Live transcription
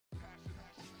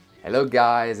Hello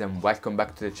guys and welcome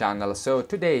back to the channel. So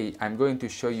today I'm going to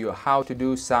show you how to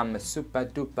do some super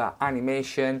duper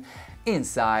animation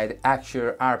inside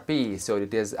Axure RP. So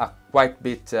it is a quite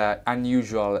bit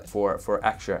unusual for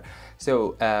Axure.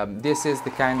 So this is the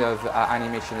kind of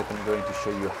animation that I'm going to show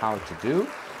you how to do.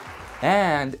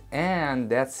 And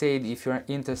that said, if you're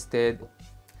interested,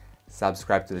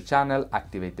 subscribe to the channel,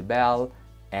 activate the bell,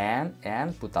 and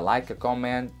put a like, a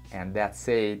comment, and that's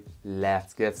it.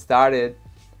 Let's get started.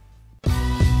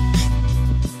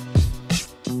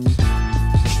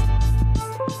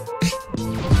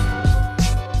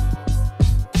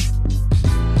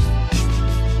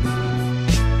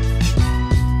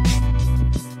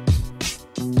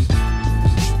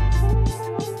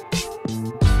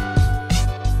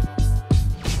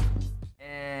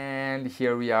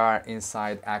 Here we are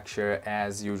inside Axure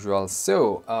as usual.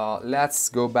 So let's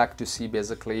go back to see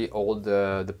basically all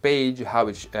the page, how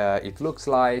it looks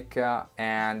like,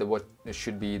 and what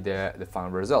should be the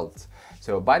final result.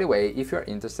 So by the way, if you're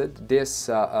interested, this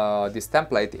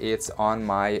template is on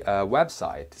my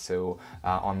website, so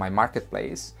on my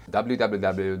marketplace,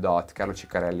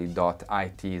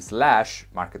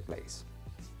 www.carlociccarelli.it/marketplace.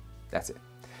 That's it.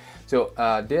 So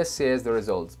this is the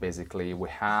results. Basically, we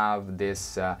have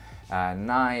this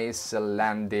nice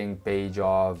landing page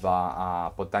of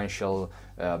potential,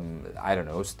 I don't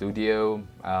know, studio,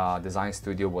 design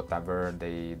studio, whatever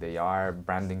they are,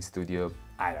 branding studio,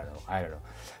 I don't know.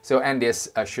 So, and this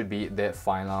should be the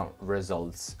final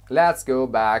results. Let's go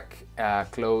back,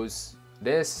 close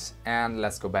this, and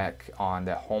let's go back on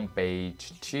the home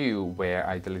page to where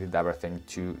I deleted everything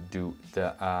to do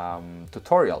the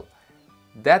tutorial.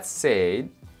 That said,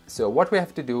 so what we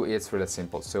have to do is really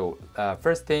simple. So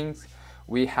first things,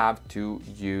 we have to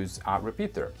use a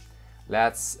repeater.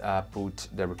 Let's put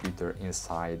the repeater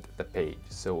inside the page.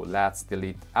 So let's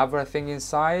delete everything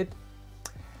inside.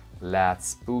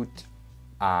 Let's put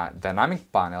a dynamic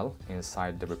panel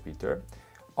inside the repeater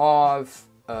of,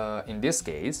 in this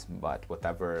case, but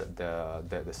whatever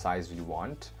the size you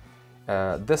want.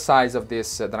 The size of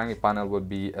this dynamic panel would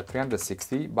be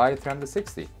 360 by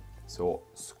 360. So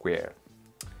square.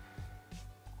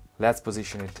 Let's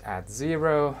position it at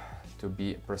 0 to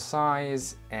be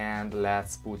precise, and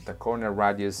let's put a corner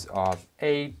radius of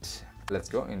 8. Let's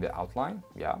go in the outline.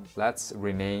 Yeah, let's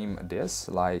rename this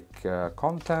like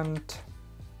content,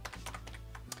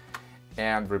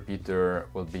 and repeater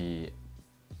will be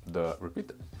the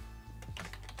repeater.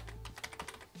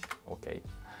 Okay.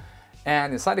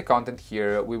 And inside the content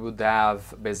here, we would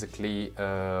have basically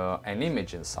an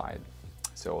image inside.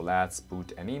 So let's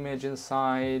put an image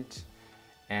inside,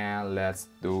 and let's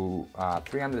do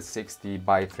 360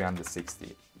 by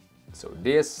 360. So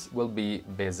this will be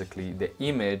basically the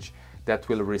image that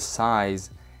will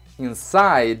resize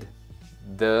inside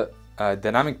the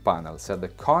dynamic panel, so the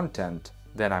content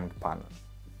dynamic panel.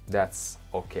 That's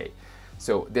okay.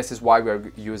 So this is why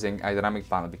we're using a dynamic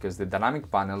panel, because the dynamic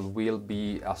panel will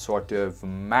be a sort of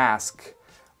mask,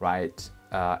 right?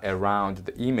 Around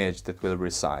the image that will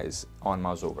resize on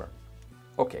mouseover.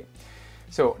 Okay,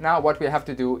 so now what we have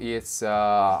to do is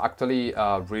actually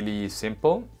really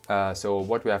simple. So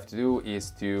what we have to do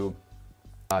is to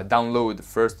download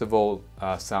first of all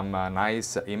some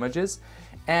nice images,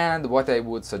 and what I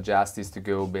would suggest is to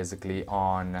go basically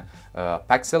on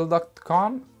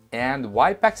pexel.com. And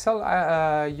why Pexel,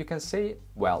 you can say?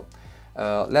 Well,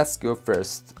 let's go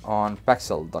first on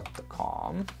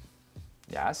pexel.com.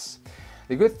 Yes.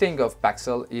 The good thing of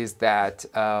Pexel is that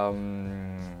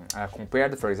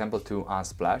compared, for example, to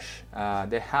Unsplash,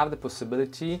 they have the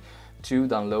possibility to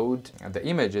download the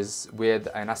images with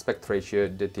an aspect ratio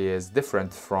that is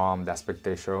different from the aspect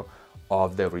ratio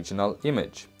of the original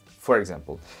image. For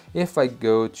example, if I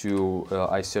go to,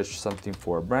 I search something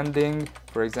for branding,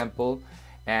 for example,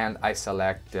 and I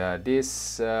select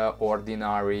this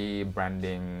ordinary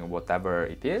branding, whatever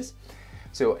it is.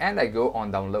 So, and I go on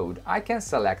download, I can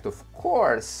select, of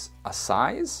course, a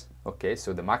size, okay,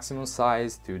 so the maximum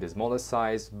size to the smallest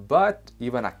size, but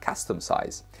even a custom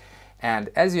size. And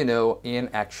as you know, in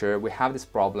Axure, we have this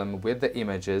problem with the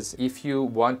images. If you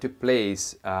want to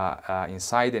place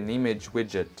inside an image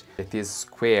widget that is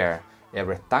square, a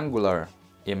rectangular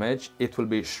image, it will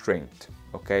be shrinked,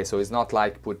 okay? So it's not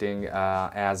like putting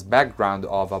as background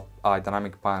of a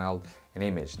dynamic panel an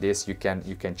image. This you can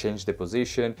change the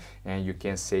position, and you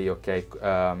can say, okay,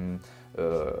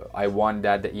 I want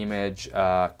that the image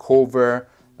cover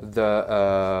the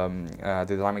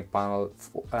dynamic panel.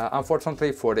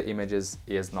 Unfortunately, for the images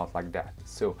is not like that.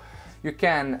 So you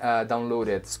can download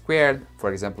it squared.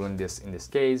 For example, in this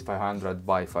case, 500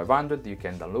 by 500. You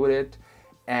can download it,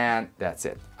 and that's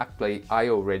it. Actually, I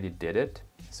already did it.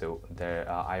 So there,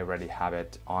 I already have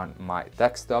it on my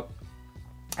desktop.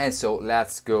 And so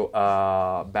let's go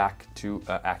back to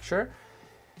Axure.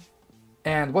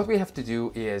 And what we have to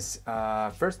do is,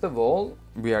 first of all,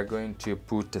 we are going to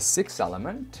put a 6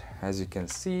 element. As you can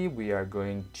see, we are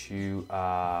going to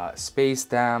space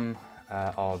them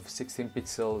of 16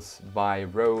 pixels by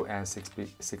row and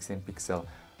 16 pixels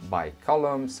by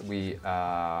columns. We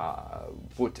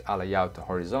put a layout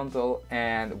horizontal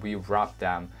and we wrap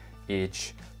them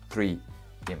each 3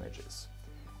 images.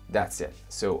 That's it.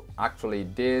 So actually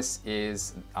this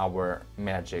is our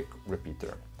magic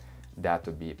repeater that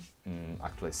would be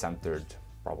actually centered,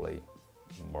 probably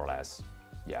more or less,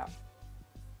 yeah,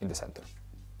 in the center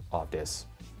of this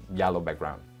yellow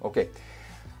background. Okay,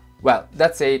 well,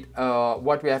 that's it.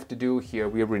 What we have to do here,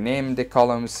 we rename the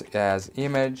columns as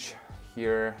image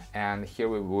here, and here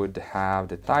we would have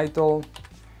the title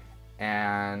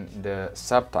and the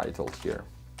subtitle here.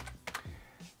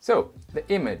 So the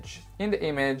image, in the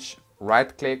image,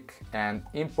 right click and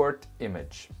import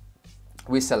image.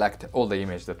 We select all the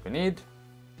image that we need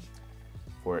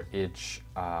for each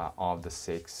of the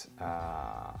 6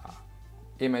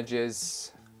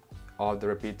 images of the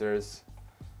repeaters.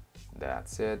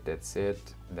 That's it, that's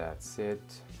it, that's it.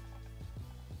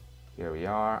 Here we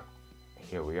are,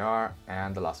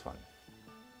 and the last one.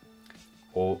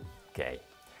 Okay.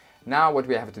 Now what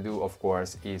we have to do, of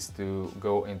course, is to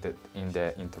go in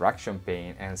the interaction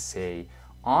pane and say,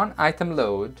 on item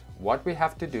load, what we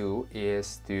have to do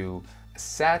is to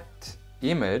set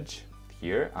image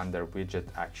here under widget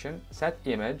action, set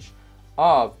image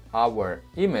of our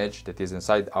image that is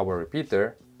inside our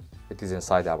repeater, that is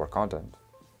inside our content.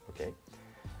 Okay,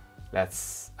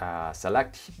 let's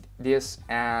select this,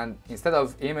 and instead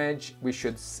of image, we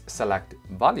should select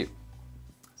value.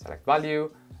 Select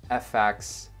value,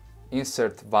 fx,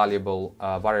 insert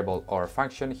variable or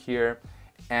function here,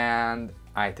 and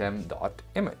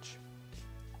item.image,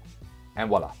 and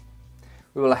voila,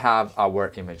 we will have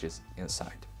our images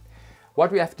inside. What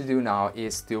we have to do now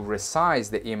is to resize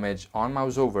the image on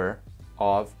mouseover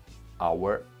of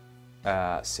our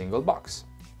single box.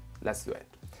 Let's do it.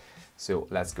 So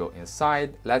let's go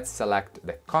inside, let's select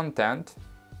the content,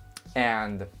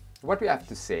 and what we have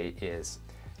to say is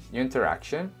new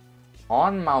interaction,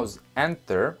 on mouse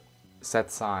enter,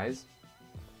 set size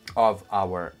of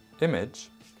our image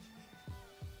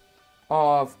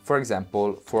of, for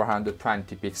example,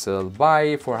 420 pixel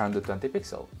by 420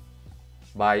 pixel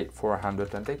by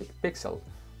 420 pixel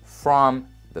from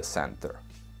the center,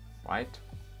 right?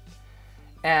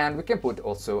 And we can put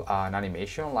also an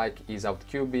animation like ease out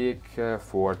cubic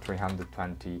for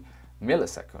 320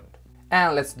 millisecond.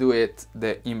 And let's do it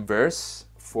the inverse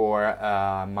for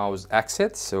mouse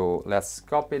exit. So let's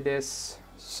copy this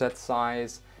set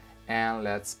size and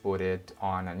let's put it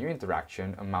on a new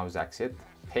interaction, a mouse exit,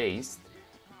 paste,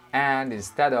 and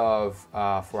instead of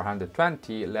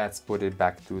 420, let's put it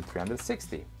back to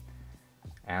 360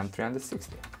 and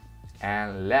 360,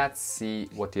 and let's see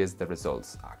what is the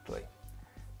results actually.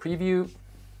 Preview,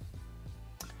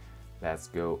 let's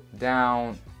go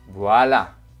down, voila,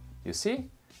 you see,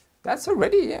 that's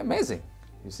already amazing,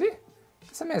 you see,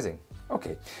 it's amazing.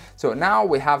 Okay, so now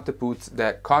we have to put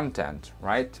the content,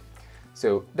 right?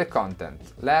 So the content,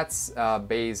 let's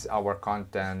base our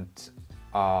content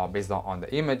based on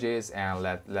the images, and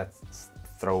let's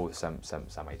throw some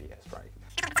ideas, right?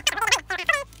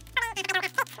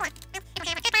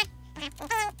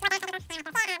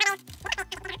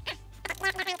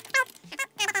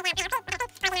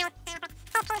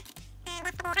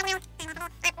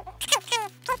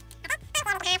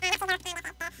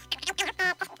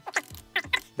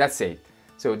 That's it.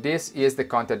 So this is the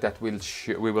content that we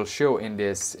will show in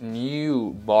this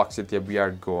new box that we are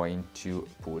going to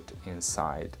put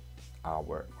inside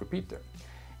our repeater.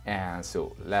 And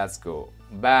so let's go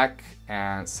back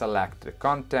and select the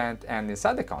content, and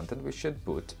inside the content we should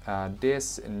put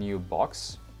this new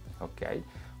box, okay,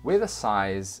 with a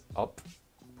size up,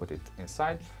 put it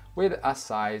inside, with a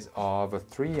size of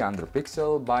 300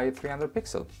 pixel by 300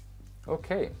 pixel.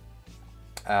 Okay,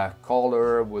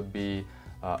 color would be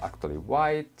actually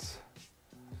white.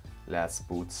 Let's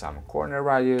put some corner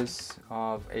radius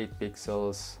of 8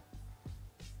 pixels,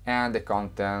 and the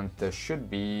content should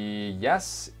be,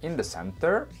 yes, in the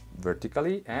center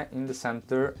vertically and in the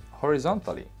center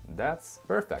horizontally. That's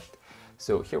perfect.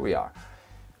 So here we are.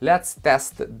 Let's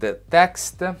test the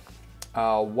text.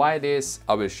 Why this,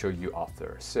 I will show you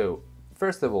after. So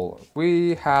first of all,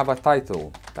 we have a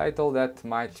title that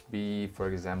might be, for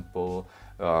example,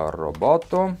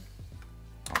 Roboto.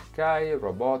 Okay,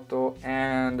 Roboto,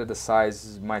 and the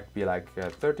size might be like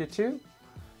 32.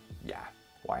 Yeah,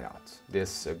 Why not?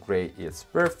 This gray is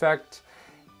perfect.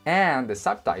 And the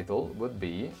subtitle would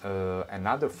be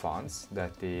another font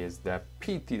that is the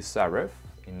PT serif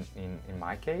in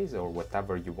my case, or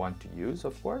whatever you want to use,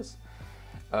 of course.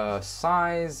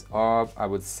 Size of, I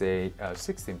would say,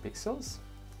 16 pixels.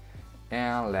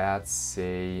 And let's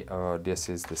say this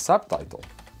is the subtitle.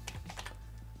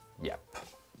 Yep.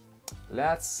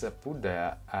 Let's put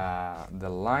the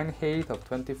line height of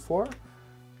 24.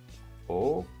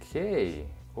 Okay.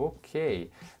 Okay,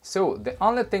 so the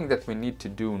only thing that we need to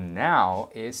do now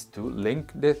is to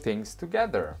link the things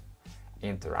together.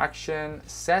 Interaction,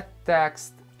 set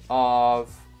text of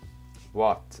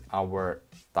what? Our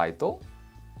title,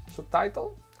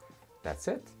 subtitle, that's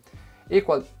it.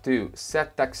 Equal to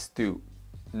set text to,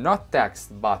 not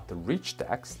text but rich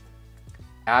text,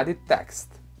 added text.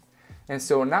 And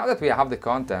so now that we have the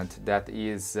content that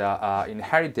is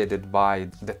inherited by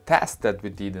the test that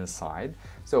we did inside,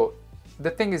 so the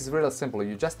thing is really simple.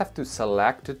 You just have to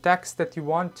select the text that you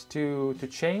want to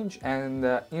change and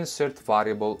insert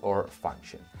variable or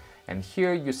function. And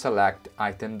here you select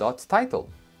item.title.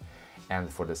 And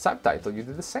for the subtitle, you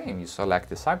do the same. You select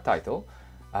the subtitle,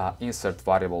 insert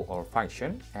variable or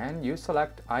function, and you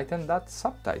select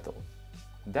item.subtitle.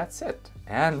 That's it.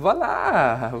 And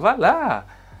voila, voila.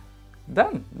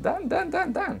 Done, done, done,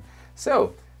 done, done.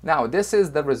 So now this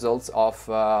is the results of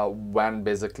when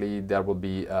basically there will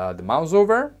be the mouse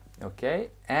over, okay,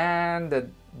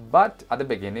 and but at the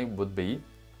beginning would be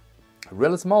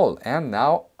really small. And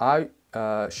now I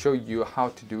show you how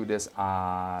to do this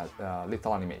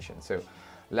little animation. So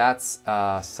let's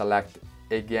select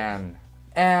again,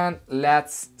 and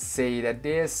let's say that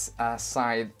this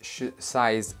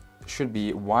size should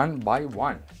be 1 by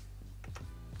 1,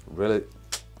 really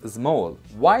small.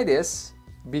 Why this?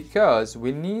 Because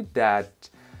we need that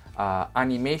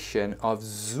animation of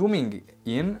zooming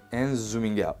in and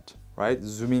zooming out, right?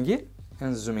 Zooming in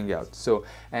and zooming out. So,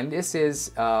 and this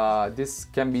is this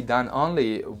can be done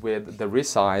only with the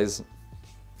resize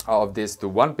of this to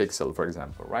 1 pixel, for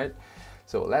example, right?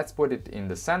 So let's put it in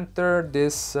the center.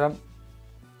 This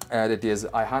that is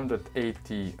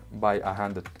 180 by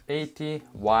 180.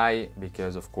 Why?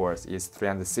 Because of course it's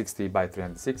 360 by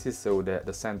 360, so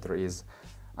the center is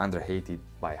 180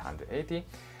 by 180.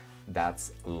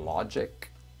 That's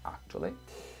logic, actually.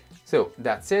 So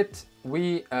that's it.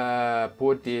 We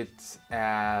put it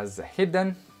as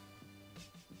hidden,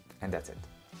 and that's it.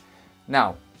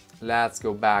 Now let's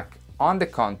go back on the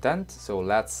content. So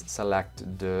let's select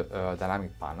the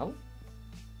dynamic panel,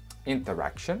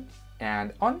 interaction,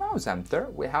 and on mouse enter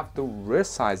we have to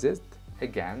resize it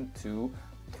again to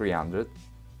 300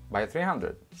 by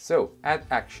 300. So add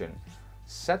action,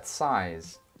 set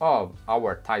size of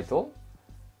our title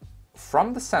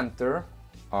from the center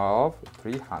of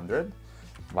 300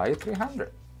 by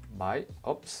 300 by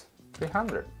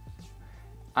 300.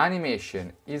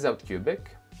 Animation is out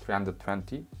cubic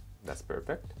 320, that's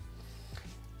perfect.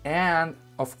 And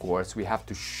of course we have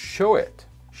to show it,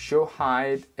 show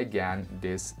hide again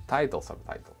this title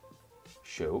subtitle,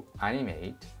 show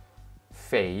animate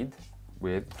fade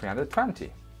with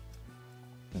 320.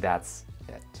 That's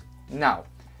it. Now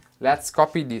let's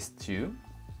copy these two,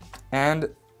 and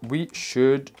we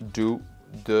should do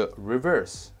the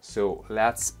reverse. So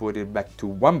let's put it back to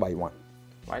 1 by 1,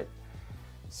 right?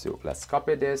 So let's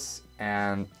copy this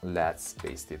and let's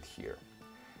paste it here.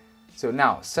 So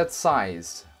now set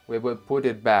size, we will put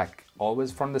it back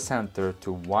always from the center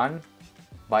to 1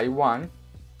 by 1.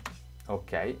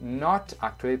 Okay, not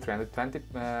actually 320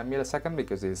 milliseconds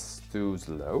because it's too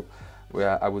slow.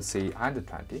 Where I would say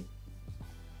 120.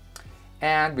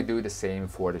 And we do the same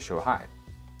for the show hide.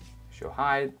 Show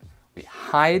hide, we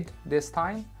hide this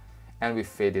time, and we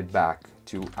fade it back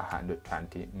to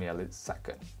 120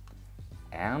 milliseconds.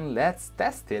 And let's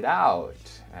test it out.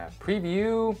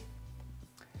 Preview.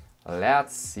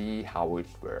 Let's see how it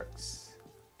works.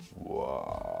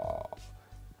 Wow.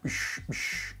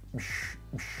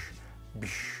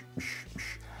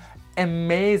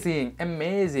 Amazing,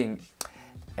 amazing.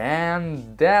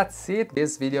 And that's it.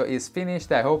 This video is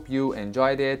finished. I hope you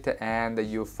enjoyed it and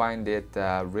you find it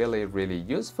really, really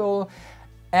useful.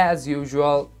 As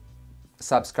usual,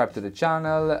 subscribe to the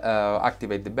channel,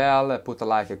 activate the bell, put a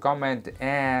like, a comment,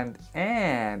 and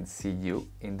see you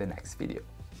in the next video.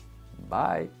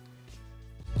 Bye.